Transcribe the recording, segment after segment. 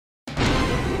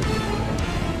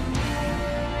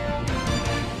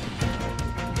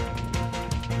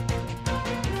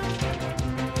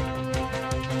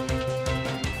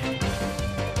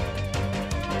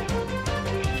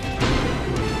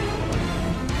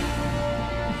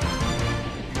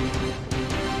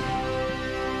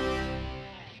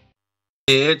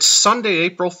It's Sunday,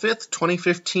 April 5th,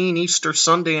 2015, Easter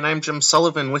Sunday, and I'm Jim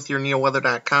Sullivan with your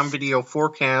NeoWeather.com video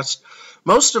forecast.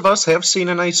 Most of us have seen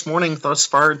a nice morning thus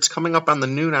far. It's coming up on the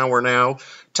noon hour now.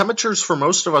 Temperatures for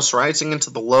most of us rising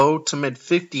into the low to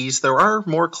mid-50s. There are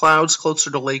more clouds closer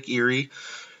to Lake Erie.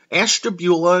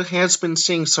 Ashtabula has been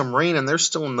seeing some rain, and they're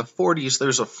still in the 40s.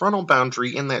 There's a frontal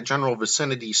boundary in that general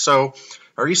vicinity, so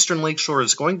our eastern lakeshore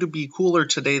is going to be cooler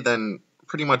today than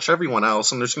pretty much everyone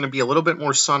else, and there's going to be a little bit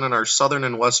more sun in our southern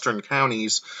and western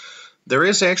counties. There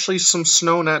is actually some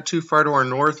snow not too far to our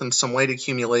north and some light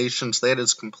accumulations. That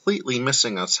is completely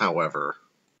missing us, however.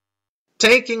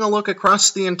 Taking a look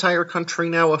across the entire country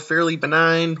now, a fairly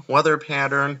benign weather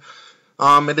pattern.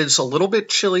 It is a little bit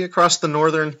chilly across the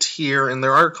northern tier, and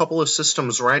there are a couple of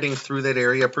systems riding through that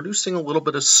area, producing a little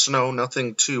bit of snow,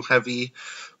 nothing too heavy.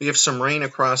 We have some rain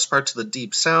across parts of the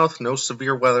deep south, no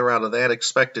severe weather out of that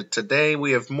expected today.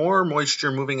 We have more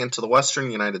moisture moving into the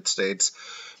western United States.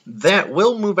 That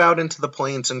will move out into the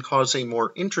plains and cause a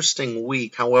more interesting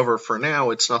week. However, for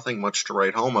now, it's nothing much to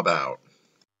write home about.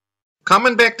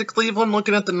 Coming back to Cleveland,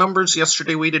 looking at the numbers,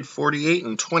 yesterday we did 48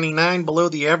 and 29, below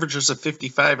the averages of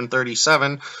 55 and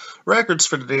 37. Records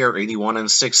for today are 81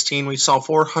 and 16. We saw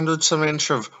 400ths of an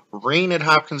inch of rain at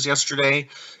Hopkins yesterday,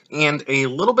 and a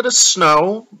little bit of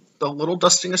snow, a little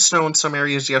dusting of snow in some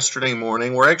areas yesterday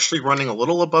morning. We're actually running a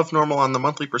little above normal on the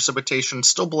monthly precipitation,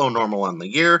 still below normal on the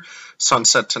year.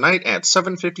 Sunset tonight at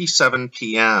 7:57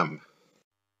 p.m.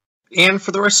 And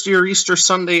for the rest of your Easter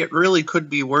Sunday, it really could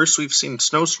be worse. We've seen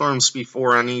snowstorms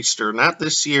before on Easter, not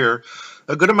this year.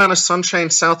 A good amount of sunshine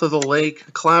south of the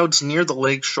lake, clouds near the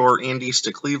lake shore and east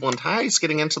of Cleveland. Highs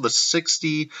getting into the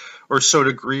 60 or so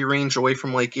degree range away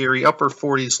from Lake Erie, upper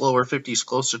 40s, lower 50s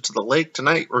closer to the lake.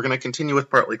 Tonight, we're going to continue with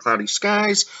partly cloudy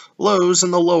skies, lows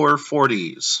in the lower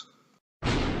 40s.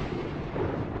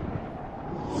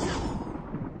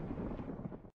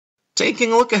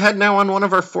 Taking a look ahead now on one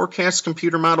of our forecast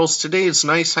computer models, today is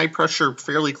nice, high pressure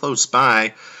fairly close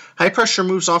by. High pressure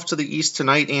moves off to the east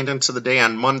tonight and into the day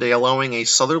on Monday, allowing a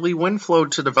southerly wind flow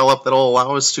to develop that will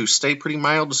allow us to stay pretty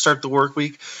mild to start the work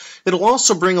week. It'll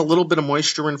also bring a little bit of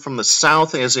moisture in from the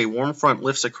south as a warm front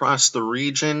lifts across the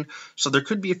region, so there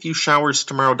could be a few showers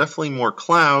tomorrow, definitely more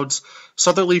clouds.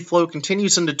 Southerly flow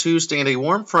continues into Tuesday, and a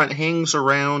warm front hangs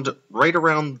around right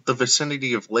around the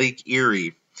vicinity of Lake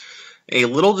Erie. A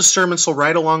little disturbance will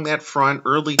ride along that front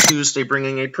early Tuesday,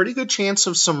 bringing a pretty good chance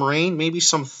of some rain, maybe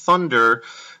some thunder.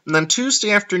 And then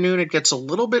Tuesday afternoon, it gets a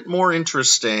little bit more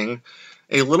interesting.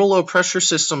 A little low pressure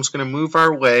system is going to move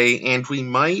our way, and we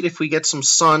might, if we get some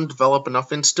sun, develop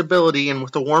enough instability. And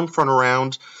with the warm front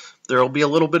around, there will be a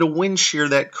little bit of wind shear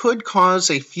that could cause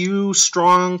a few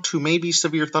strong to maybe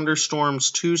severe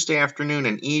thunderstorms Tuesday afternoon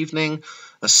and evening,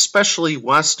 especially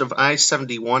west of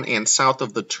I-71 and south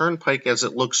of the Turnpike as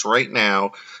it looks right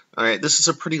now. All right, this is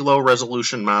a pretty low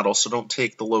resolution model, so don't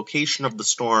take the location of the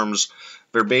storms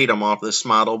verbatim off this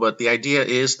model, but the idea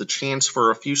is the chance for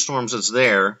a few storms is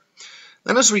there.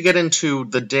 Then as we get into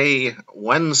the day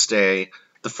Wednesday,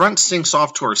 the front sinks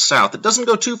off to our south. It doesn't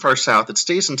go too far south. It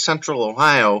stays in central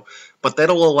Ohio, but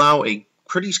that'll allow a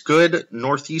pretty good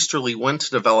northeasterly wind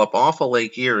to develop off of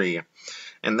Lake Erie.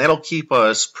 And that'll keep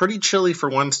us pretty chilly for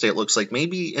Wednesday, it looks like,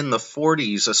 maybe in the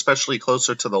 40s, especially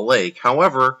closer to the lake.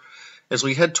 However, as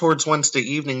we head towards Wednesday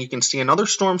evening, you can see another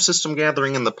storm system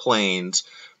gathering in the plains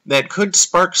that could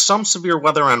spark some severe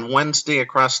weather on Wednesday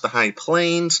across the high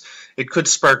plains. It could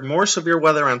spark more severe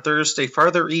weather on Thursday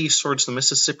farther east towards the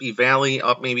Mississippi Valley,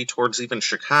 up maybe towards even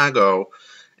Chicago.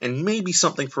 And maybe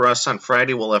something for us on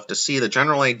Friday, we'll have to see. The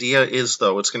general idea is,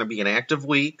 though, it's going to be an active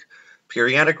week,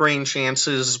 periodic rain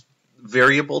chances,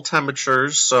 variable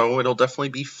temperatures, so it'll definitely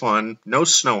be fun. No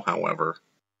snow, however.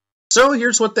 So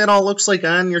here's what that all looks like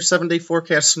on your 7-day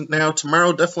forecast now.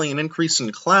 Tomorrow, definitely an increase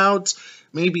in clouds,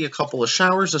 maybe a couple of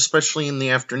showers, especially in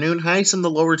the afternoon. Highs in the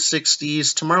lower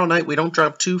 60s. Tomorrow night, we don't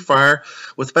drop too far,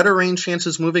 with better rain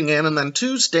chances moving in. And then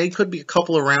Tuesday could be a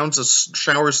couple of rounds of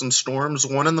showers and storms,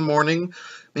 one in the morning,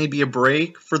 maybe a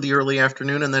break for the early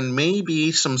afternoon, and then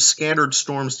maybe some scattered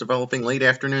storms developing late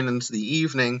afternoon into the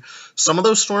evening. Some of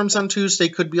those storms on Tuesday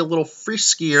could be a little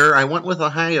friskier. I went with a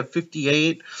high of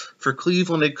 58. For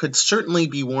Cleveland, it could certainly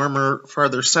be warmer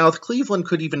farther south. Cleveland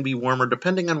could even be warmer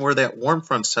depending on where that warm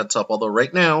front sets up, although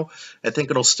right now I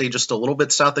think it'll stay just a little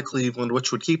bit south of Cleveland,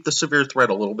 which would keep the severe threat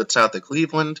a little bit south of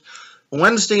Cleveland.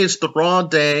 Wednesday is the raw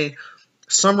day.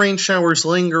 Some rain showers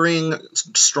lingering,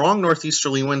 strong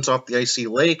northeasterly winds off the icy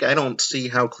lake. I don't see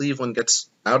how Cleveland gets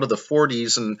out of the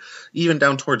 40s, and even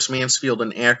down towards Mansfield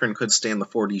and Akron could stay in the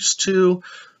 40s too.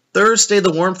 Thursday,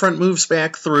 the warm front moves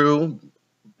back through.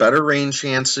 better rain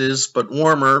chances, but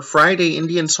warmer. Friday,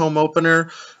 Indians home opener.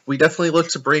 We definitely look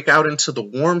to break out into the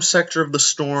warm sector of the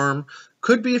storm.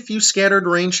 Could be a few scattered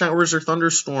rain showers or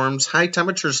thunderstorms. High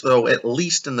temperatures, though, at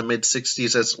least in the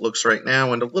mid-60s as it looks right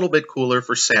now, and a little bit cooler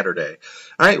for Saturday.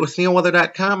 All right, with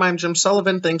NeilWeather.com, I'm Jim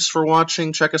Sullivan. Thanks for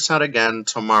watching. Check us out again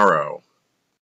tomorrow.